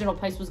think the original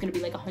price was gonna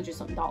be like $100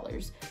 something.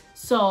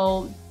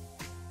 So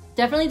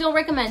definitely don't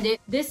recommend it.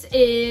 This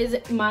is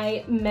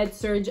my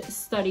med-surg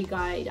study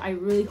guide. I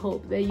really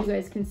hope that you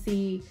guys can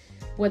see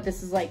what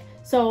this is like.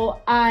 So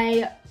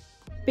I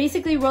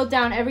basically wrote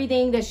down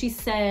everything that she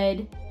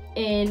said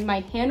in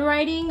my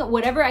handwriting,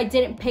 whatever I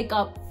didn't pick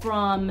up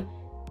from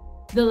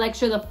the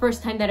lecture the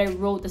first time that I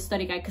wrote the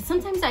study guide, because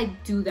sometimes I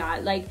do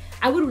that. Like,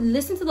 I would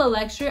listen to the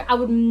lecture, I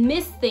would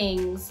miss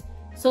things,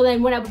 so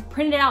then when I would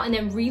print it out and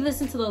then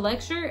re-listen to the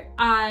lecture,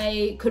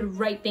 I could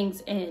write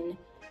things in.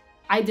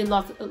 I did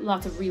lots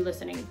of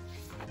re-listening.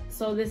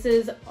 So this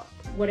is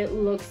what it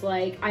looks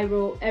like. I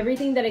wrote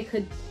everything that I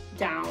could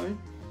down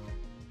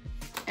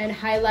and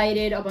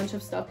highlighted a bunch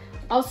of stuff.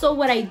 Also,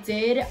 what I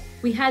did,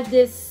 we had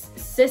this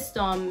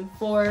system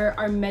for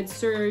our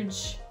med-surg,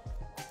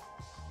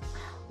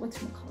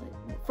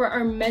 for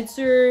our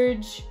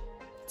med-surg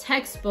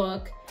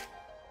textbook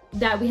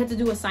that we had to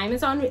do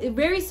assignments on.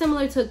 Very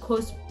similar to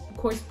course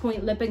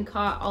point,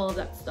 Lippincott, all of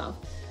that stuff.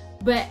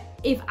 But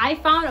if I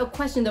found a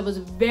question that was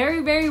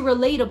very, very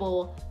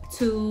relatable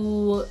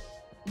to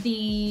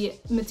the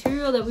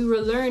material that we were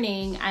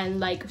learning and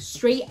like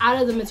straight out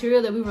of the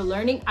material that we were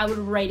learning, I would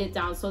write it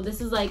down. So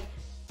this is like,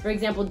 for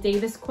example,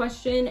 Davis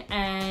question,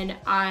 and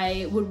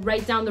I would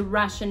write down the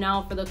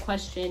rationale for the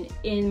question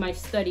in my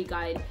study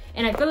guide.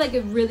 And I feel like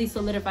it really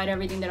solidified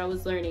everything that I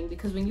was learning,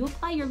 because when you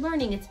apply your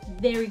learning, it's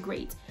very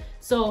great.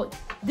 So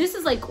this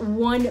is like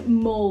one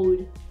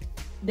mode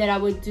that I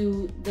would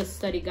do the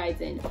study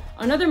guides in.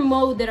 Another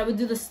mode that I would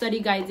do the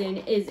study guides in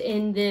is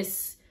in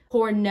this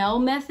Cornell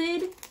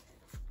method.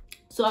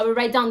 So I would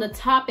write down the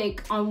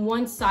topic on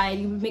one side.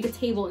 You would make a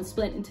table and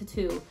split into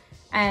two.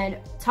 And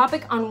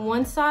topic on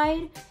one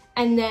side,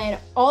 and then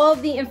all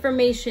of the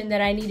information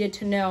that I needed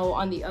to know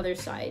on the other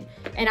side.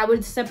 And I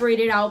would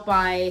separate it out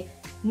by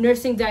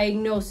nursing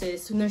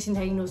diagnosis. So nursing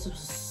diagnosis was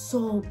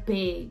so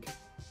big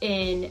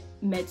in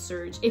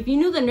med-surg. If you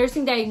knew the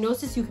nursing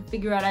diagnosis, you could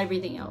figure out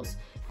everything else.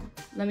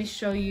 Let me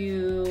show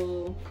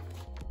you.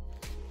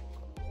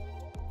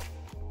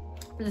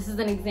 This is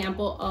an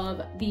example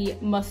of the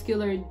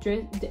muscular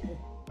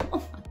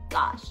oh my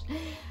gosh.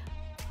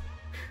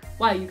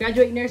 Wow, you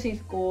graduate nursing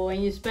school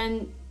and you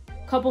spend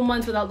a couple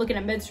months without looking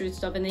at med-surg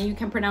stuff, and then you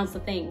can pronounce the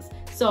things.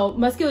 So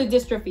muscular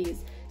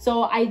dystrophies.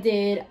 So I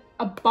did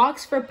a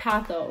box for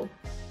patho,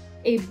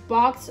 a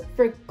box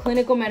for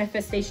clinical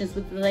manifestations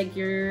with like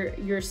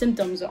your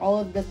symptoms, all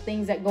of the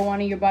things that go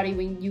on in your body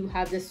when you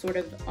have this sort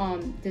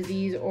of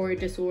disease or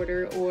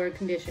disorder or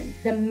condition.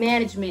 The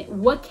management,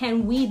 what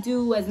can we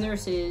do as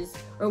nurses,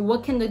 or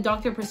what can the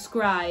doctor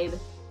prescribe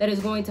that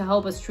is going to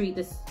help us treat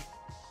this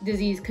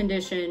disease,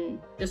 condition,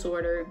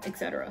 disorder,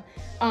 etc.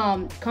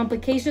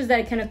 Complications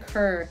that can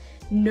occur,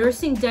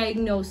 nursing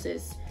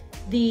diagnosis,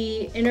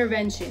 the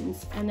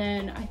interventions, and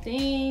then I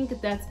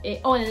think that's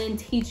it. Oh, and then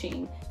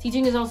teaching.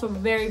 Teaching is also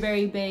very,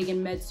 very big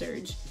in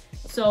med-surg.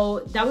 So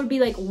that would be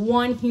like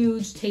one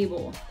huge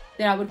table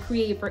that I would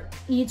create for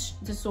each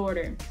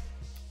disorder.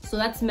 So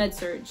that's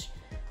med-surg.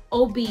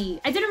 OB.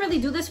 I didn't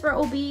really do this for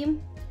OB.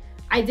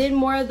 I did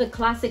more of the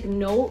classic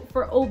note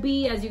for OB.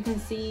 As you can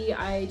see,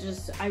 I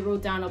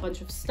wrote down a bunch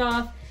of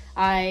stuff.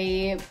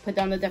 I put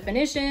down the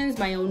definitions,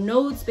 my own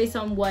notes based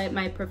on what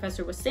my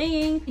professor was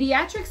saying.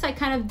 Pediatrics I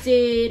kind of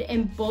did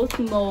in both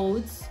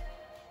modes.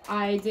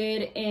 I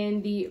did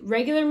in the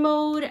regular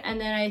mode, and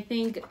then I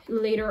think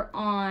later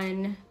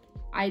on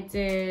I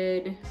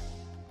did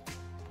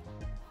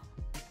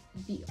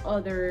the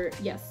other,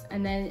 yes,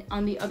 and then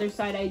on the other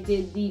side I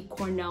did the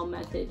Cornell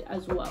method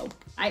as well.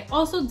 I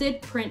also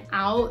did print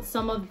out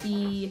some of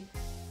the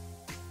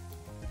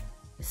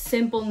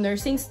simple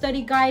nursing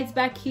study guides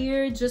back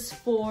here just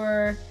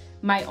for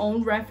my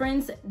own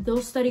reference.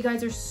 Those study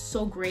guides are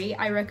so great.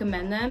 I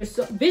recommend them. They're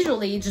so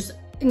visually just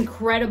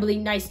incredibly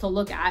nice to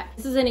look at.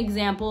 This is an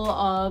example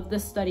of the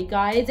study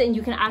guides, and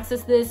you can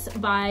access this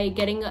by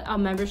getting a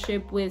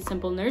membership with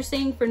Simple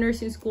Nursing for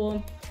nursing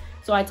school.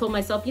 So I told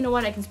myself, you know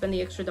what, I can spend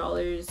the extra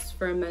dollars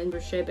for a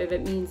membership if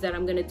it means that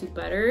I'm gonna do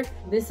better.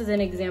 This is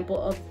an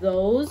example of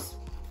those.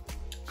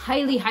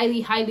 Highly, highly,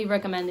 highly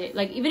recommend it.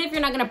 Like, even if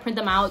you're not gonna print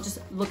them out, just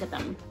look at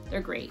them.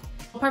 They're great.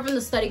 Apart from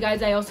the study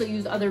guides, I also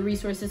use other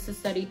resources to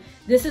study.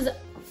 This is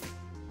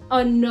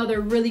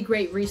another really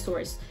great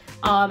resource.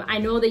 I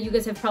know that you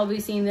guys have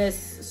probably seen this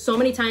so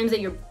many times that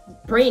your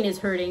brain is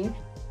hurting,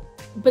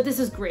 but this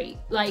is great.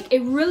 Like,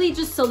 it really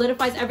just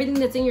solidifies everything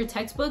that's in your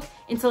textbook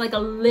into like a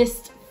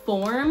list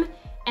form,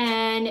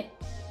 and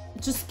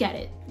just get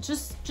it.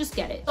 Just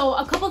get it. So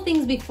a couple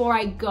things before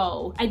I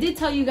go. I did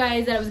tell you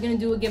guys that I was gonna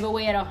do a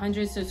giveaway at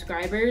 100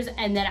 subscribers,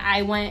 and then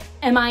I went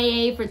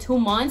MIA for 2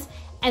 months,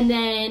 and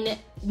then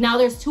now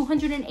there's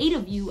 208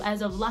 of you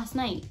as of last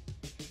night.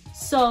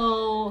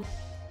 So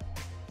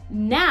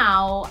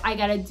now I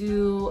gotta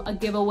do a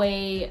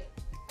giveaway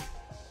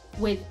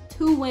with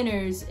 2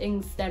 winners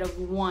instead of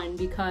 1,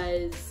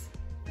 because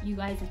you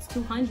guys, it's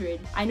 200.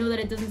 I know that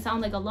it doesn't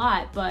sound like a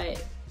lot,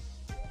 but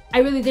I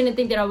really didn't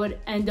think that I would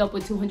end up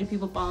with 200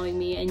 people following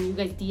me, and you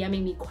guys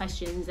DMing me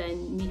questions,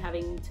 and me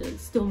having to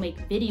still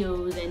make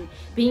videos and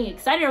being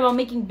excited about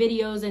making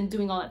videos and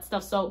doing all that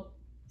stuff. So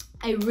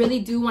I really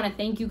do want to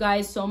thank you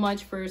guys so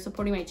much for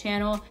supporting my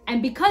channel.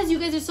 And because you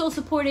guys are so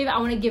supportive, I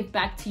want to give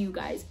back to you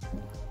guys.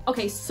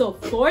 Okay, so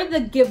for the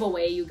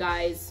giveaway, you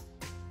guys,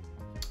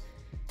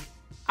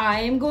 I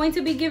am going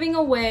to be giving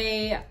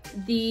away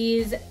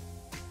these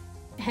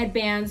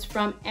headbands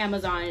from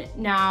Amazon.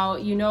 Now,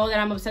 you know that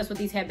I'm obsessed with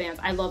these headbands.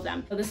 I love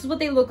them. So this is what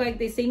they look like.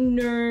 They say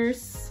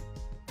nurse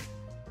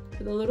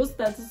with a little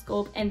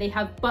stethoscope, and they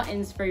have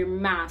buttons for your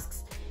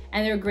masks,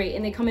 and they're great.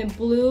 And they come in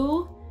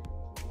blue,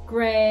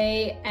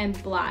 gray,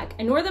 and black.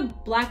 I wore the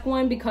black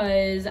one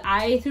because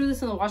I threw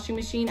this in the washing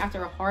machine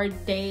after a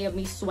hard day of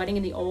me sweating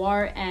in the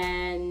OR,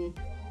 and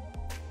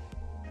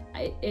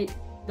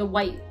the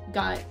white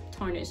got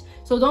tarnished.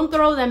 So don't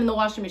throw them in the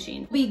washing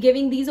machine. We'll be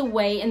giving these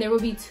away, and there will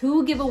be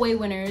 2 giveaway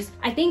winners.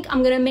 I think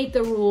I'm gonna make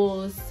the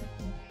rules: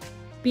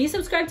 be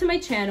subscribed to my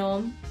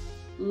channel,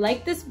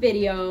 like this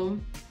video,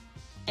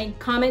 and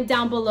comment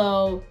down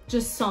below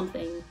just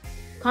something.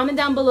 Comment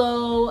down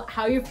below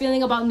how you're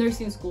feeling about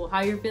nursing school,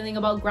 how you're feeling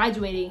about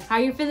graduating, how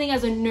you're feeling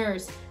as a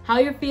nurse, how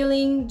you're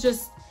feeling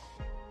just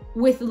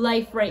with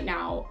life right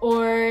now,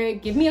 or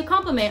give me a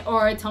compliment,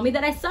 or tell me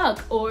that I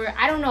suck, or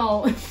I don't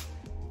know.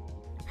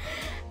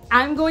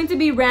 I'm going to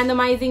be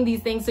randomizing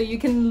these things, so you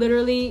can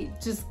literally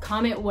just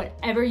comment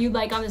whatever you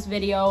like on this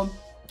video.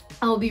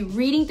 I will be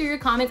reading through your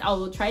comments. I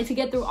will try to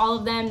get through all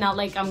of them. Not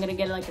like I'm gonna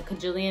get like a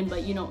cajillion,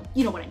 but you know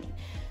what I mean.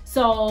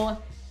 So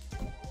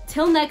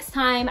till next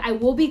time, I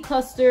will be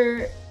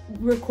cluster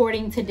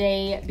recording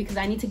today because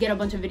I need to get a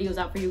bunch of videos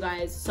out for you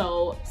guys.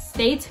 So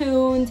stay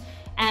tuned,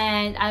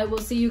 and I will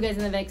see you guys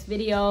in the next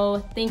video.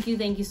 Thank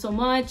you so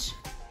much,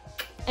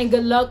 and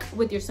good luck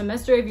with your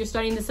semester if you're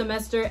starting the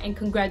semester, and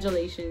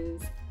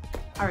congratulations.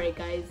 All right,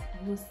 guys,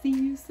 I will see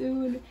you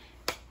soon.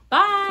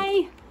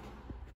 Bye.